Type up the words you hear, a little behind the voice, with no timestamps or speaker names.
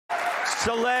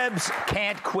Celebs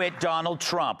can't quit Donald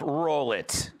Trump. Roll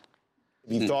it.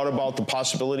 Have you thought about the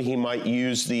possibility he might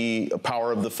use the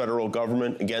power of the federal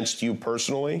government against you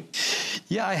personally?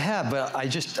 Yeah, I have, but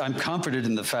I'm comforted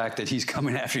in the fact that he's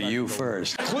coming after you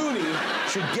first. Clooney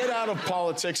should get out of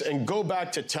politics and go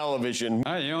back to television.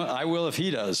 I will if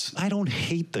he does. I don't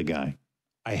hate the guy.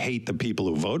 I hate the people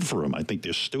who vote for him. I think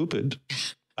they're stupid.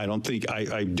 I don't think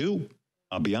I do.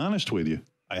 I'll be honest with you.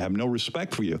 I have no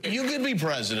respect for you. You could be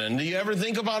president. Do you ever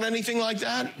think about anything like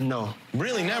that? No.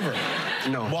 Really, never?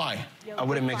 No. Why? I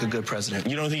wouldn't make a good president.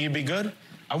 You don't think you'd be good?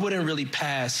 I wouldn't really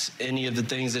pass any of the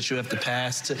things that you have to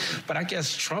pass to, but I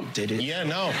guess Trump did it. Yeah,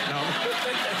 no.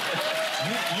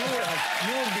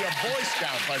 you would be a Boy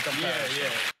Scout like a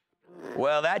Yeah.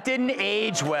 Well, that didn't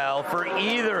age well for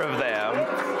either of them.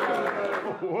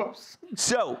 Whoops.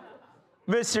 So,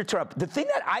 Mr. Trump, the thing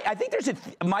that I think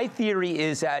my theory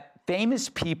is that famous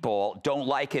people don't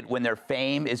like it when their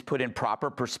fame is put in proper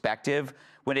perspective,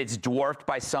 when it's dwarfed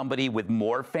by somebody with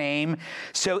more fame.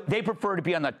 So they prefer to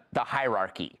be on the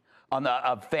hierarchy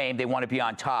of fame. They want to be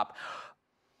on top.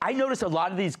 I notice a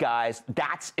lot of these guys,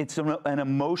 it's an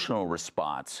emotional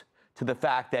response to the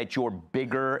fact that you're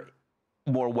bigger,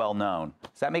 more well-known.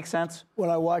 Does that make sense? Well,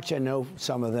 I know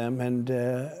some of them, and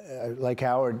like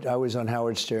Howard, I was on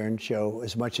Howard Stern's show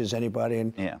as much as anybody,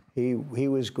 and yeah. he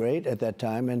was great at that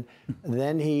time, and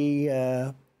then he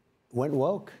went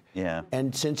woke. Yeah.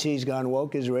 And since he's gone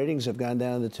woke, his ratings have gone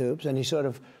down the tubes, and he sort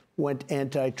of went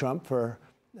anti-Trump for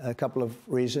a couple of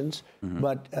reasons. Mm-hmm.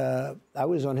 But I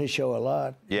was on his show a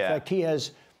lot. Yeah. In fact, he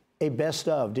has a best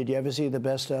of. Did you ever see the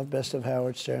best of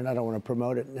Howard Stern? I don't want to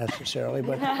promote it necessarily,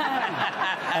 but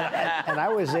and I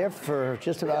was there for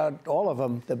just about all of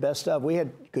them. The best of. We had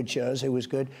good shows. It was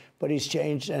good, but he's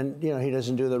changed, and he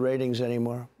doesn't do the ratings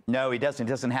anymore. No, he doesn't. He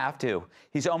doesn't have to.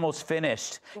 He's almost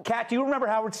finished. Kat, do you remember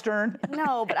Howard Stern?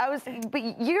 No, but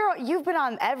you've been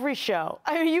on every show.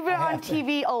 I mean, you've been on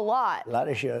TV a lot. A lot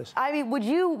of shows. I mean, would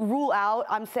you rule out?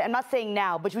 I'm not saying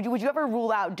now, but would you ever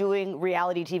rule out doing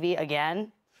reality TV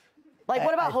again? Like,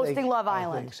 what about hosting Love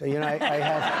Island? So, I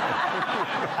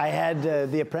had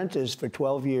The Apprentice for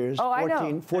 12 years. Oh, I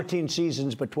know. 14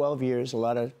 seasons, but 12 years, a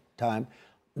lot of time.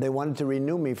 They wanted to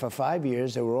renew me for 5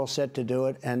 years. They were all set to do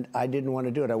it, and I didn't want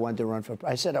to do it. I wanted to run for.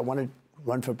 I said I wanted to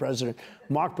run for president.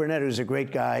 Mark Burnett, who's a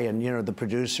great guy, and the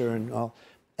producer and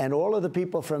all of the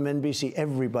people from NBC,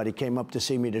 everybody came up to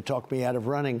see me to talk me out of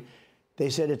running. They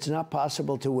said it's not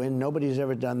possible to win. Nobody's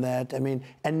ever done that. I mean,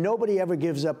 and nobody ever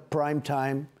gives up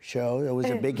primetime show. It was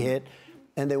a big hit,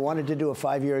 and they wanted to do a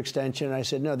 5-year extension. I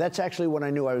said no. That's actually when I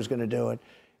knew I was going to do it,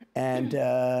 and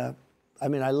I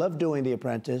mean, I love doing The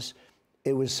Apprentice.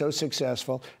 It was so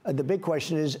successful. The big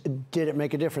question is, did it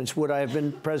make a difference? Would I have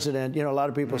been president? A lot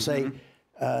of people say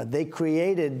they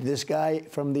created this guy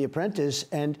from The Apprentice,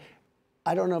 and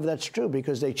I don't know if that's true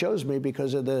because they chose me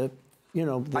because of the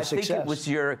success. I think it was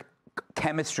your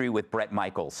chemistry with Bret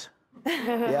Michaels.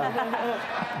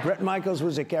 Yeah. Bret Michaels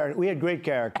was a character. We had great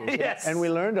characters. Yes. And we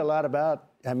learned a lot about.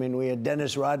 I mean, we had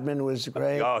Dennis Rodman was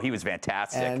great. Oh, he was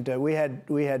fantastic. And we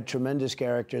had tremendous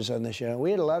characters on the show.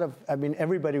 We had a lot of. I mean,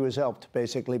 everybody was helped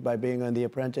basically by being on The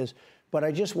Apprentice. But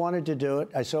I just wanted to do it.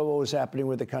 I saw what was happening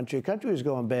with the country. The country was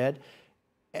going bad.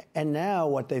 And now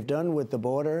what they've done with the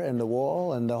border and the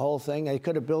wall and the whole thing, they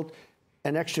could have built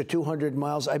an extra 200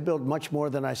 miles. I built much more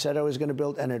than I said I was going to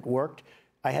build, and it worked.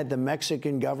 I had the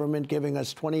Mexican government giving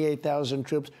us 28,000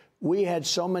 troops. We had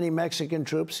so many Mexican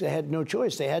troops, they had no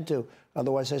choice. They had to.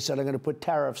 Otherwise, I said, I'm going to put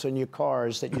tariffs on your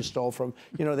cars that you stole from.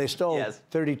 They stole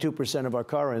 32% of our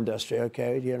car industry,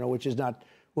 okay, which is not,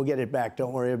 we'll get it back.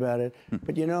 Don't worry about it.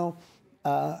 But,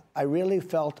 I really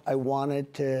felt I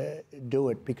wanted to do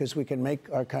it because we can make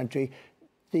our country.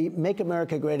 The Make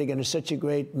America Great Again is such a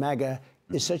great MAGA,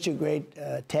 is such a great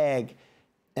tag.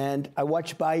 And I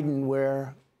watched Biden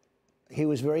where he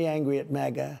was very angry at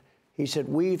MAGA. He said,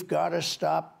 we've got to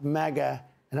stop MAGA.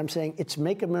 And I'm saying, it's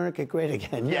Make America Great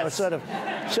Again. Yes. It sort of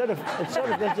doesn't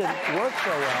work so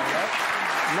well, right?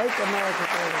 Make America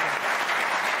Great Again.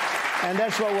 And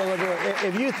that's what we'll do.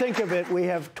 If you think of it, we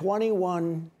have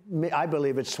 21, I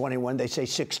believe it's 21. They say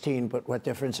 16, but what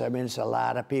difference? I mean, it's a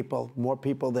lot of people, more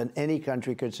people than any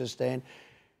country could sustain.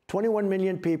 21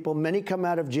 million people, many come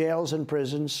out of jails and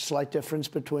prisons, slight difference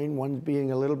between one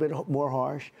being a little bit more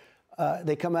harsh.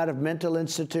 They come out of mental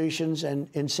institutions and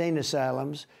insane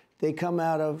asylums. They come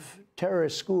out of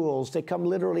terrorist schools. They come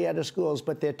literally out of schools,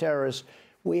 but they're terrorists.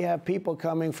 We have people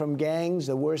coming from gangs,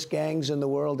 the worst gangs in the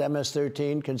world,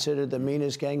 MS-13, considered the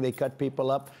meanest gang. They cut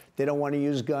people up. They don't want to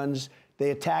use guns.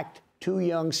 They attacked 2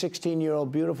 young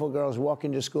 16-year-old beautiful girls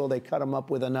walking to school. They cut them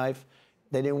up with a knife.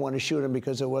 They didn't want to shoot them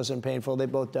because it wasn't painful. They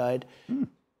both died.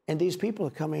 And these people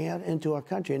are coming out into our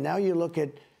country. And now you look at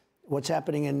what's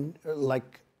happening in,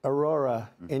 like, Aurora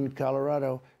in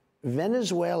Colorado.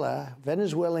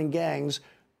 Venezuelan gangs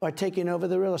are taking over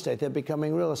the real estate. They're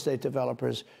becoming real estate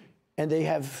developers. And they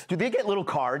have... Do they get little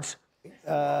cards?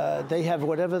 They have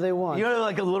whatever they want. You know,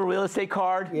 like a little real estate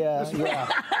card? Yeah, yeah.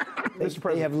 Mr.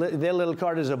 President. Their little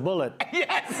card is a bullet.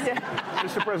 Yes.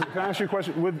 Mr. President, can I ask you a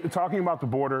question? With talking about the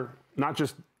border, not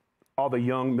just all the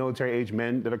young military-age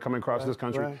men that are coming across this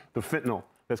country, the fentanyl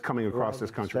that's coming across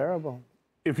this country. It's terrible.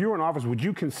 If you were in office, would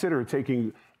you consider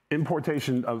taking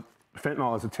importation of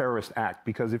fentanyl as a terrorist act?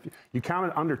 Because if you count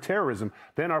it under terrorism,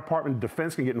 then our Department of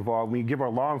Defense can get involved. We give our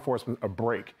law enforcement a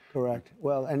break. Correct.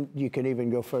 Well, and you can even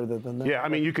go further than that. Yeah, I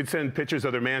mean, you could send pictures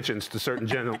of their mansions to certain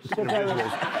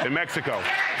individuals in Mexico.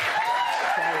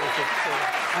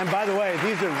 And by the way,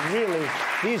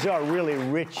 these are really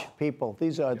rich people.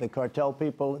 These are the cartel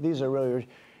people. These are really rich.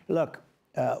 Look,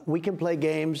 we can play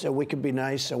games, and we can be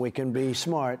nice, and we can be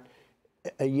smart.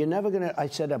 You're never going to... I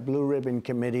set up blue ribbon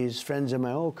committees. Friends of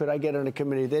mine, oh, could I get on a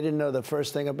committee? They didn't know the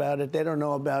first thing about it. They don't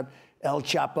know about El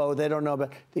Chapo. They don't know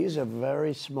about... These are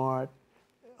very smart,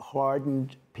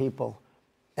 hardened people.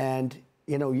 And,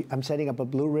 you know, I'm setting up a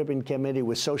blue ribbon committee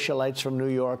with socialites from New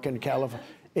York and California.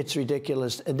 It's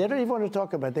ridiculous. And they don't even want to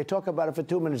talk about it. They talk about it for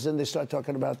 2 minutes, then they start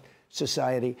talking about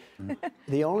society.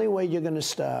 The only way you're going to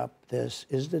stop this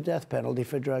is the death penalty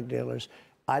for drug dealers.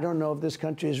 I don't know if this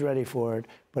country is ready for it,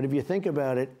 but if you think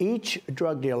about it, each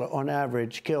drug dealer, on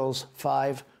average, kills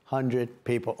 500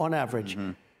 people, on average.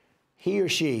 He or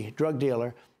she, drug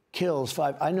dealer, kills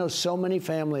 5. I know so many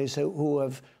families who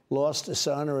have lost a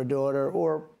son or a daughter,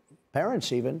 or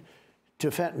parents even, to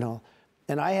fentanyl.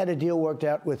 And I had a deal worked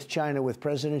out with China, with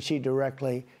President Xi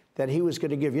directly, that he was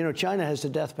going to give. You know, China has the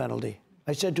death penalty.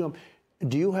 I said to him,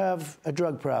 do you have a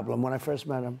drug problem, when I first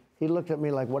met him? He looked at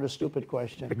me like, what a stupid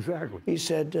question. Exactly. He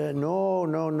said, no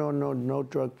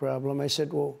drug problem. I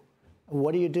said, well,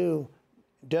 what do you do?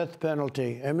 Death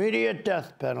penalty, immediate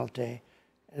death penalty.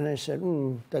 And I said,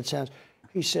 that sounds...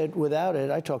 He said, without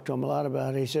it, I talked to him a lot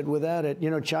about it. He said, without it, you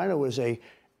know, China was a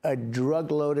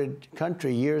drug-loaded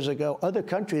country years ago. Other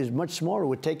countries, much smaller,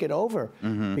 would take it over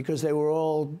because they were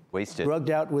all wasted,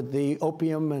 drugged out with the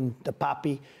opium and the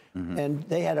poppy, and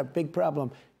they had a big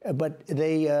problem. But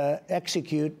they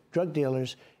execute drug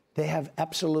dealers. They have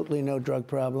absolutely no drug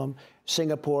problem.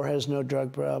 Singapore has no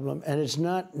drug problem. And it's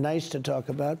not nice to talk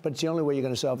about, but it's the only way you're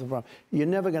going to solve the problem. You're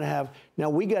never going to have... Now,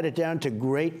 we got it down to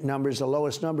great numbers, the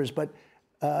lowest numbers, but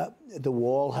the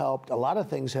wall helped. A lot of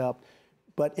things helped.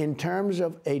 But in terms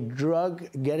of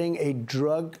getting a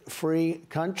drug-free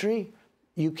country,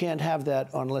 you can't have that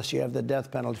unless you have the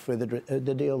death penalty for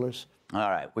the dealers. All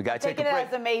right, we got to take a break. Taking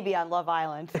it as a maybe on Love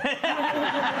Island. All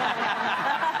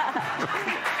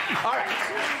right.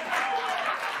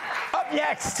 Up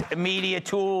next, media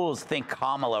tools. Think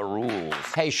Kamala rules.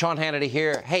 Hey, Sean Hannity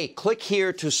here. Hey, click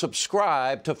here to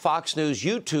subscribe to Fox News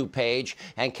YouTube page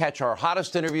and catch our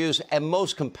hottest interviews and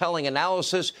most compelling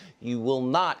analysis. You will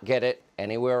not get it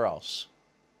anywhere else.